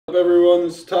Everyone,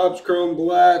 this is Topps Chrome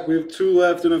Black. We have 2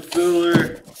 left in a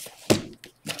filler.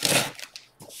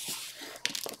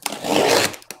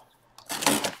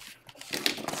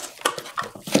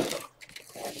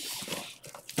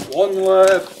 One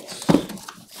left.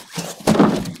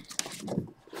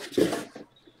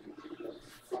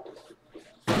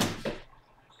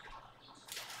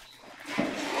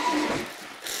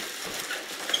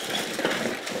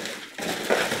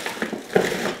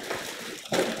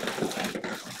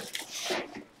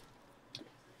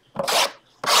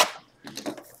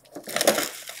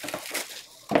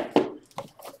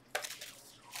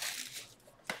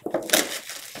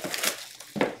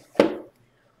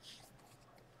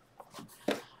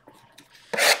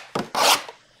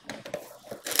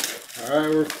 All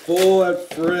right, we're full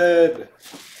at Fred.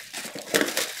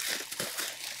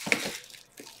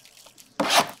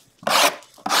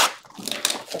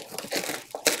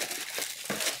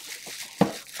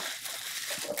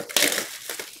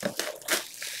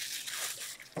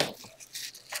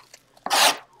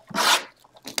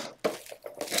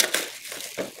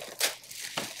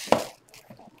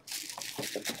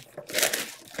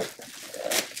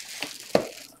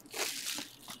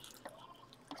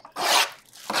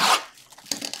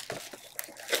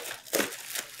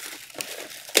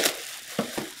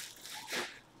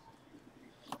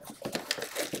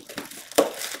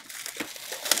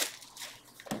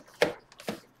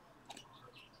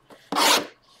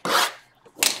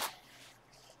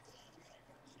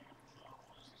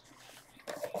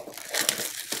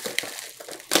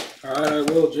 All right, I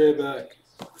will J back.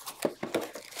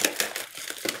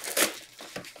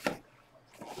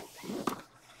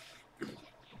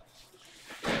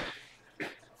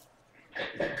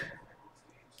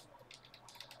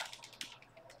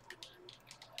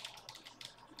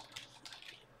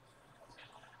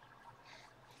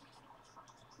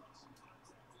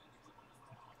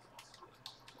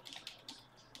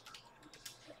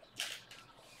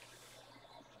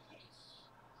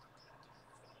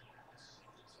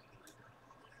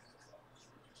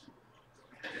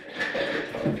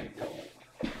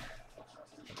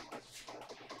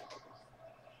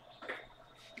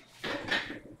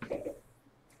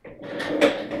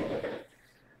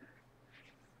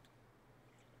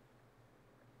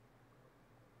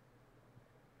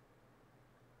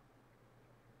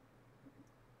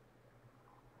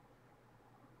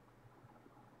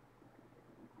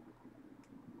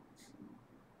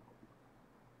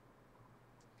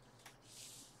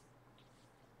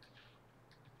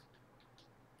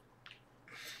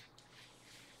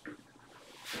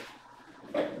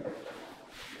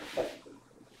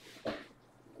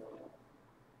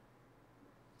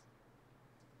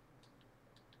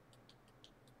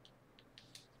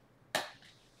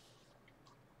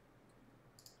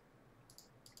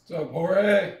 What's up,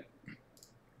 Jorge?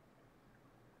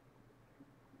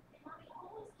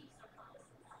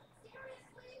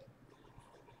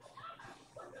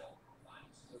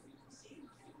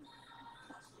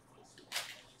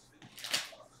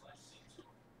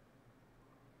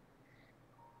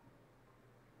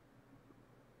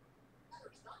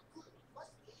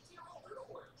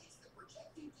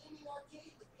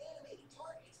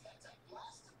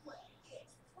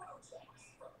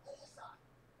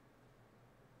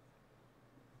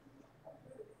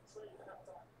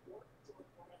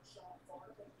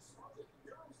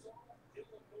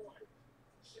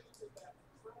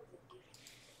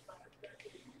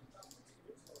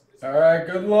 All right,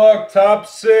 good luck. Top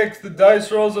 6. The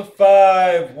dice rolls a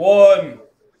 5. 1,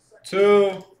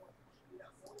 2,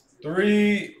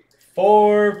 3,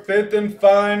 4. 5th and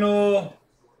final.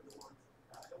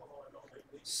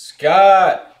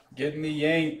 Scott getting the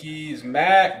Yankees.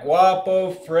 Matt, Guapo,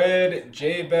 Fred,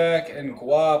 J-Back, and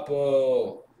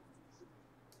Guapo.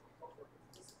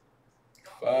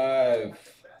 5.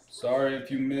 Sorry if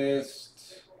you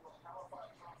missed.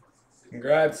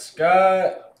 Congrats,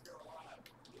 Scott.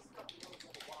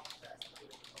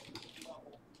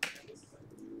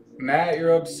 Matt,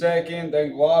 you're up 2nd,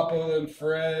 then Guapo, then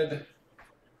Fred.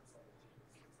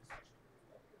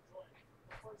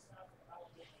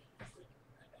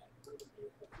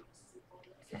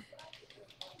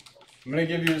 I'm going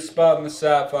to give you a spot in the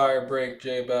Sapphire break,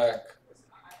 J-Back.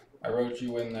 I wrote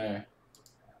you in there.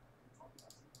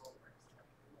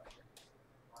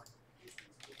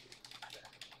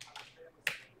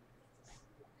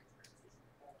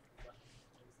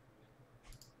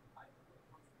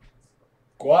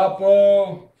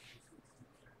 Guapo.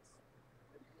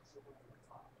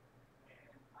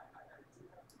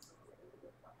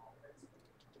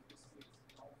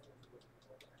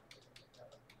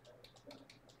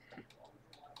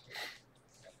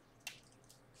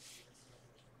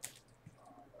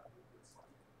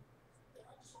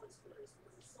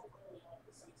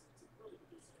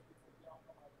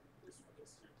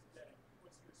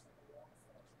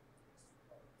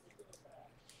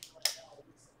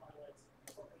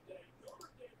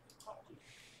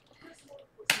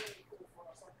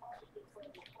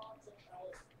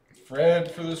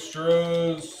 Fred for the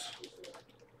Stros.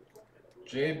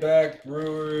 J-Back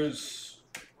Brewers.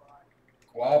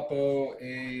 Guapo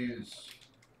A's.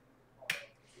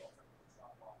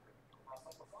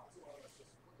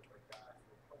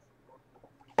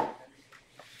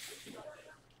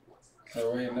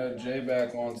 Oh wait, no,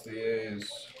 J-Back wants the A's.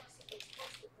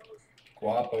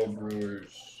 Guapo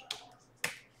Brewers.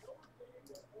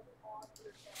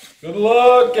 Good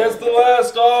luck, guess the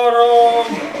last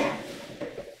auto.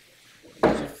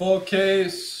 It's a full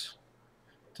case.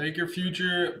 Take your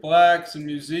future blacks and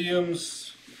museums.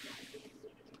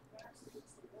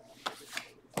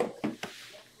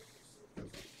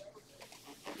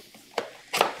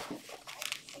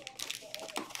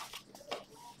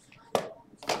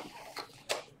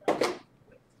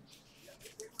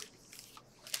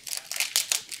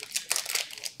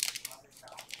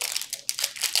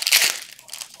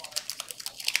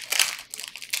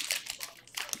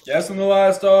 Guessing the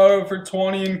last auto for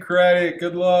 20 in credit.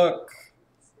 Good luck.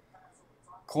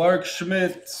 Clark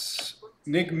Schmitz,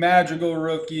 Nick Madrigal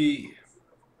rookie,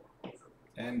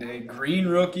 and a green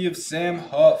rookie of Sam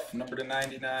Huff, number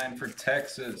 /99 for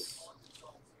Texas.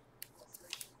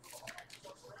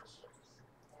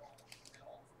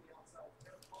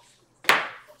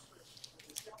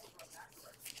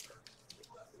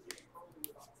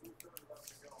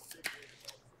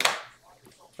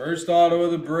 First auto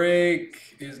of the break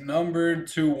is numbered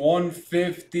to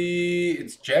 150.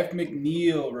 It's Jeff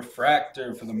McNeil,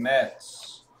 refractor for the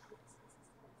Mets.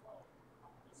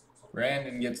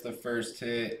 Brandon gets the first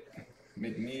hit.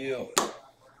 McNeil.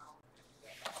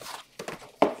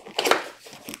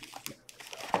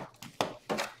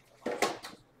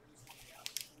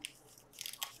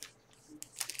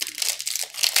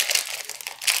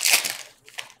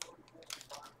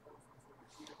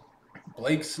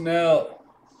 Blake Snell.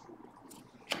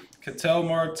 Ketel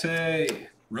Marte,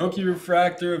 rookie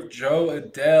refractor of Joe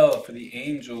Adele for the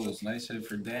Angels. Nice hit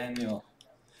for Daniel.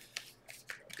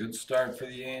 Good start for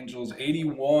the Angels.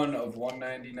 81 of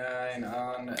 199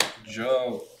 on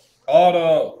Joe.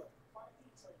 Auto,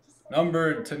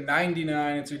 numbered to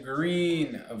 99. It's a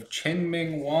green of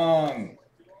Chen-Ming Wang.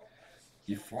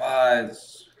 He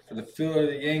flies for the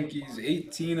Philadelphia Yankees.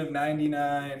 18 of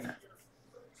 99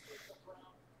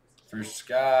 for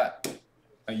Scott.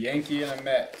 A Yankee and a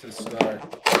Met to start.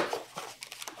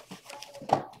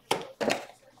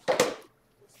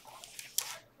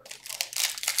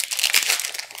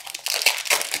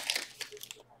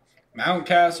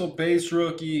 Mountcastle base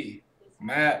rookie.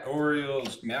 Matt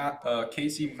Orioles.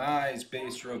 Casey Mize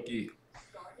base rookie.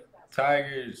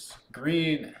 Tigers.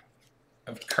 Green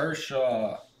of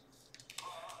Kershaw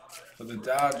for the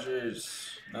Dodgers.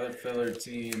 Another filler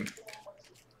team.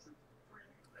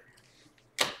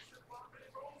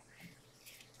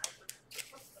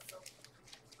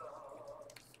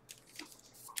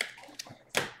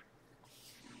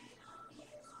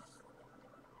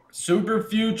 Super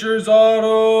Futures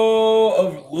auto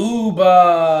of Lou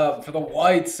Bob for the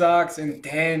White Sox and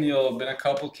Daniel. Been a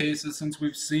couple cases since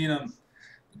we've seen him.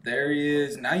 There he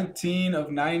is, 19 of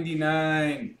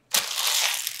 99.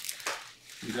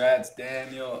 Congrats,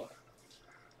 Daniel,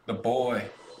 the boy.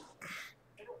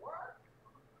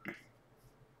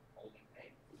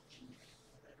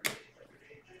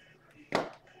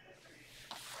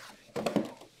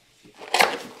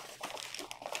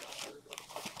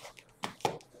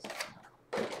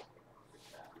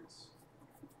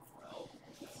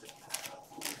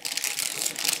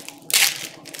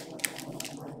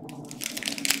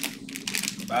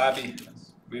 Bobby,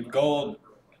 we have gold.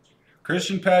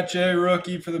 Christian Pache,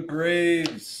 rookie for the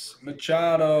Braves.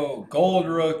 Machado, gold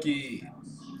rookie.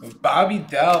 Of Bobby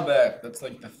Dalbec. That's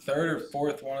like the third or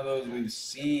fourth one of those we've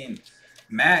seen.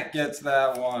 Matt gets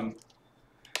that one.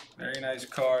 Very nice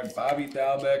card. Bobby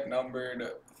Dalbec,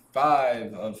 numbered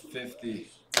 5 of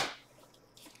 50.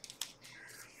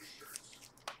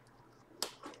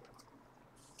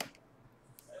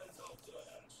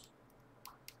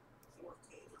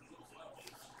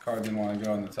 Card didn't want to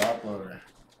go in the top loader.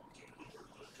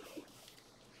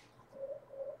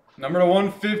 Number to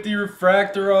 150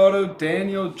 refractor auto,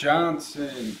 Daniel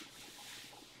Johnson.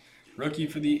 Rookie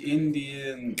for the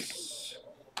Indians.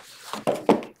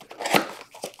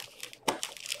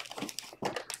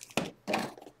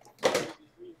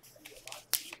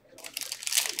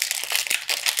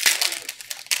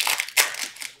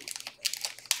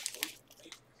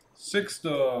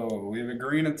 Sixto, we have a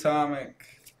green atomic.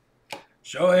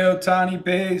 Shohei Ohtani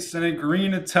base and a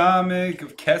green atomic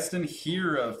of Keston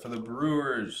Hiura for the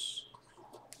Brewers.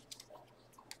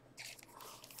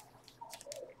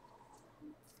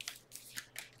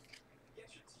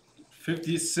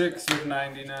 56 of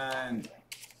 99.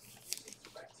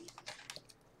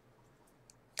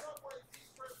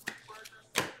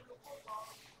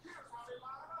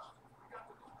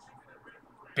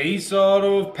 Base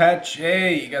auto of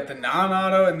Pache. You got the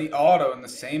non-auto and the auto in the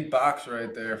same box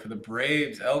right there for the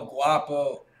Braves. El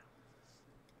Guapo.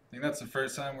 I think that's the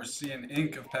first time we're seeing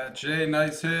ink of Pache.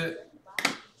 Nice hit.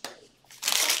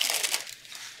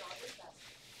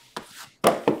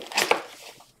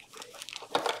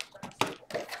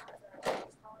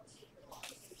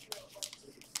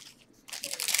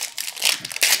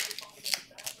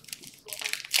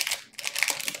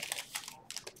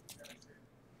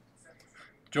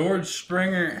 George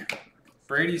Springer,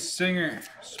 Brady Singer,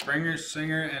 Springer,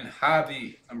 Singer, and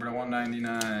Javi, number to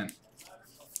 199.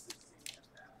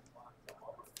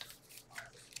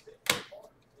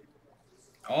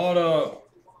 Auto.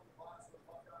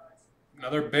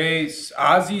 Another base.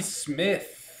 Ozzie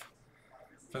Smith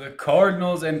for the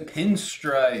Cardinals and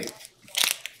Pinstripe.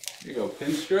 There you go,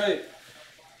 Pinstripe.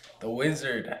 The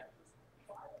Wizard.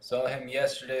 Saw him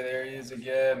yesterday. There he is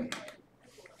again.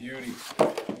 Beauty.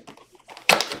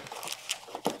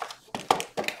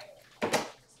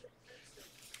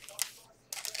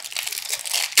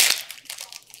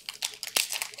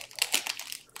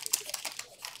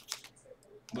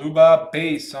 Blue Bob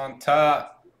base on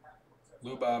top.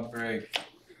 Blue Bob break.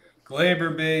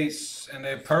 Glaber base and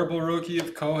a purple rookie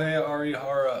of Kohei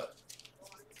Arihara.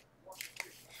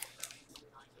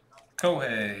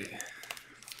 Kohei.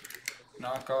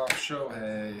 Knockoff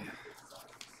Shohei.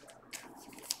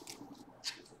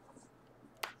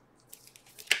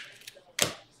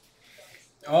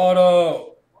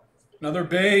 Auto. Another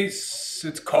base.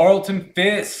 It's Carlton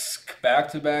Fisk.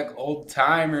 Back-to-back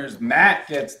old-timers. Matt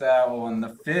gets that one. The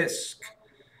Fisk.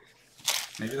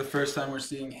 Maybe the first time we're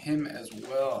seeing him as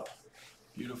well.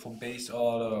 Beautiful base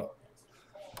auto.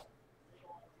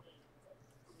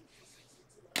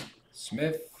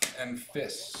 Smith and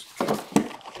Fisk.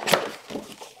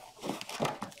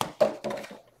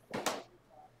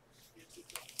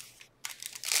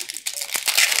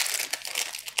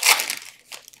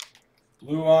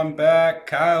 Blue on back,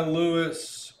 Kyle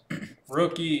Lewis,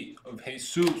 rookie of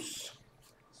Jesus.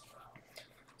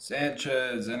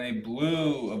 Sanchez and a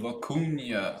blue of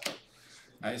Acuna.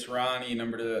 Nice Ronnie,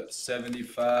 number to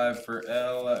 75 for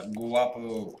El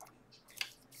Guapo.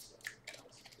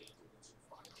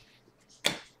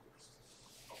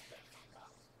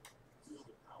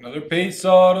 Another base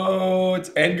auto.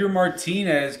 It's Edgar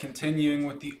Martinez continuing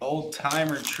with the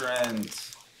old-timer trends.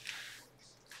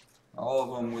 All of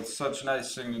them with such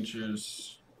nice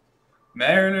signatures.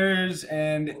 Mariners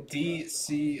and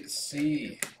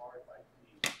DCC.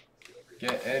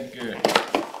 Get Edgar.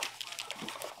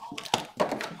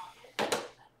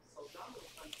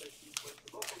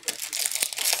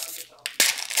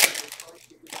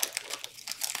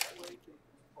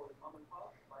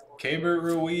 Keibert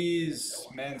Ruiz,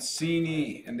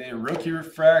 Mancini, and a rookie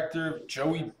refractor of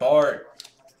Joey Bart.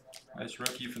 Nice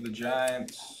rookie for the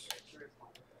Giants.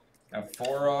 Got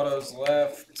 4 autos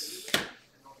left.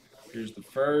 Here's the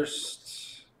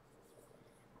first.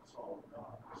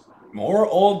 More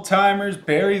old timers,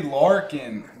 Barry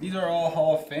Larkin. These are all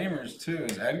Hall of Famers too.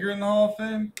 Is Edgar in the Hall of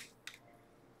Fame?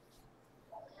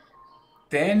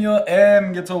 Daniel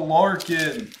M gets a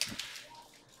Larkin.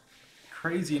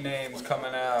 Crazy names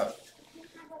coming out.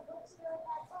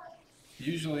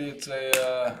 Usually it's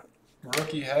a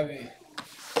rookie heavy.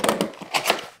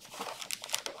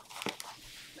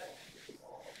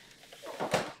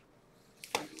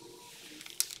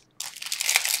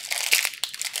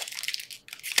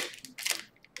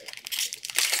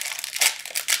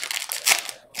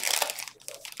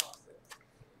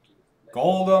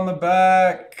 Gold on the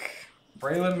back,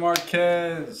 Braylon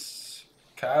Marquez,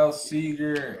 Kyle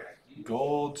Seager,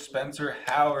 gold, Spencer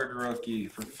Howard rookie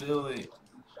for Philly.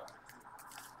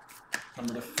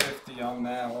 Number to 50 on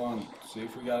that one. See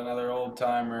if we got another old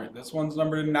timer. This one's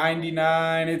number to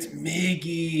 99. It's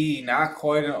Miggy, not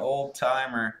quite an old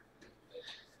timer.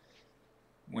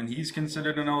 When he's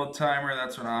considered an old timer,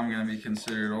 that's when I'm going to be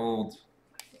considered old.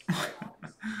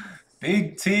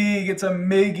 Big T gets a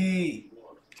Miggy.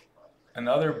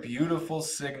 Another beautiful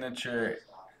signature.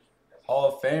 Hall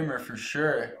of Famer for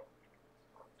sure.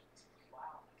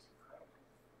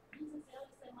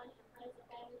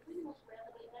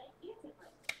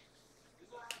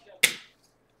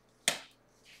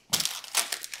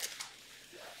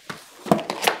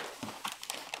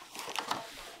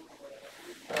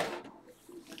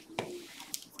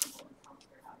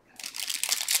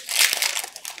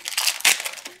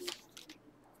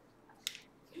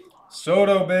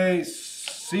 Soto base,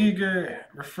 Seager,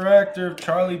 refractor of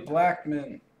Charlie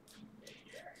Blackmon.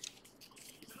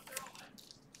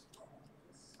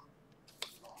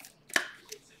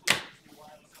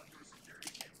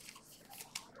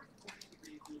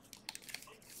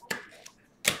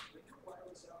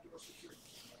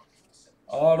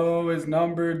 Auto is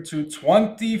numbered to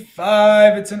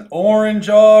 25. It's an orange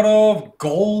auto of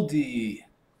Goldie.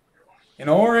 An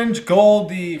orange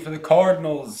Goldie for the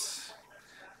Cardinals.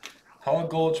 Paul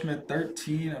Goldschmidt,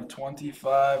 13 of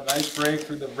 25. Nice break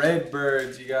for the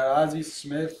Redbirds. You got Ozzie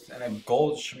Smith and a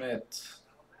Goldschmidt.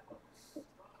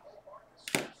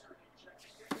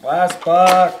 Last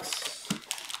box.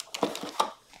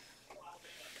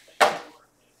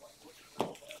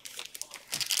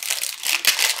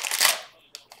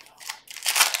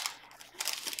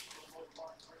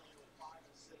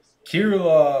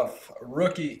 Kirilov,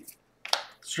 rookie.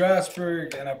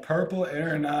 Strasburg, and a purple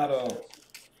Arenado.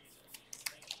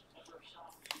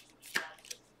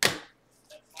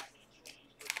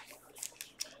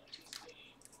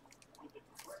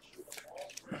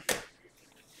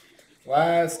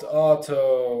 Last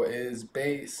auto is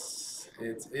base.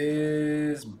 It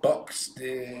is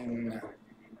Buxton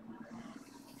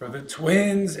for the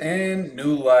Twins and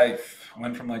New Life.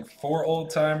 Went from like 4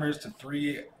 old-timers to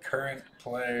 3 current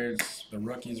players. The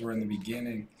rookies were in the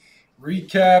beginning.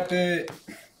 Recap it.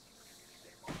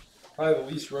 Probably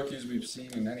the least rookies we've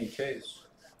seen in any case.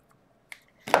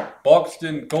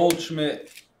 Buxton, Goldschmidt,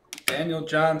 Daniel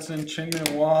Johnson,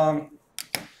 Chin-Min Wong,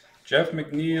 Jeff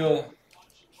McNeil,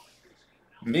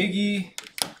 Miggy,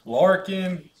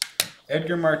 Larkin,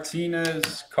 Edgar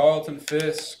Martinez, Carlton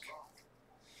Fisk,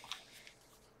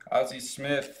 Ozzie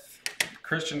Smith,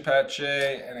 Christian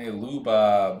Pache, and a Lou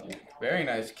Bob. Very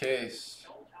nice case.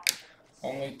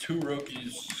 Only 2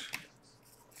 rookies.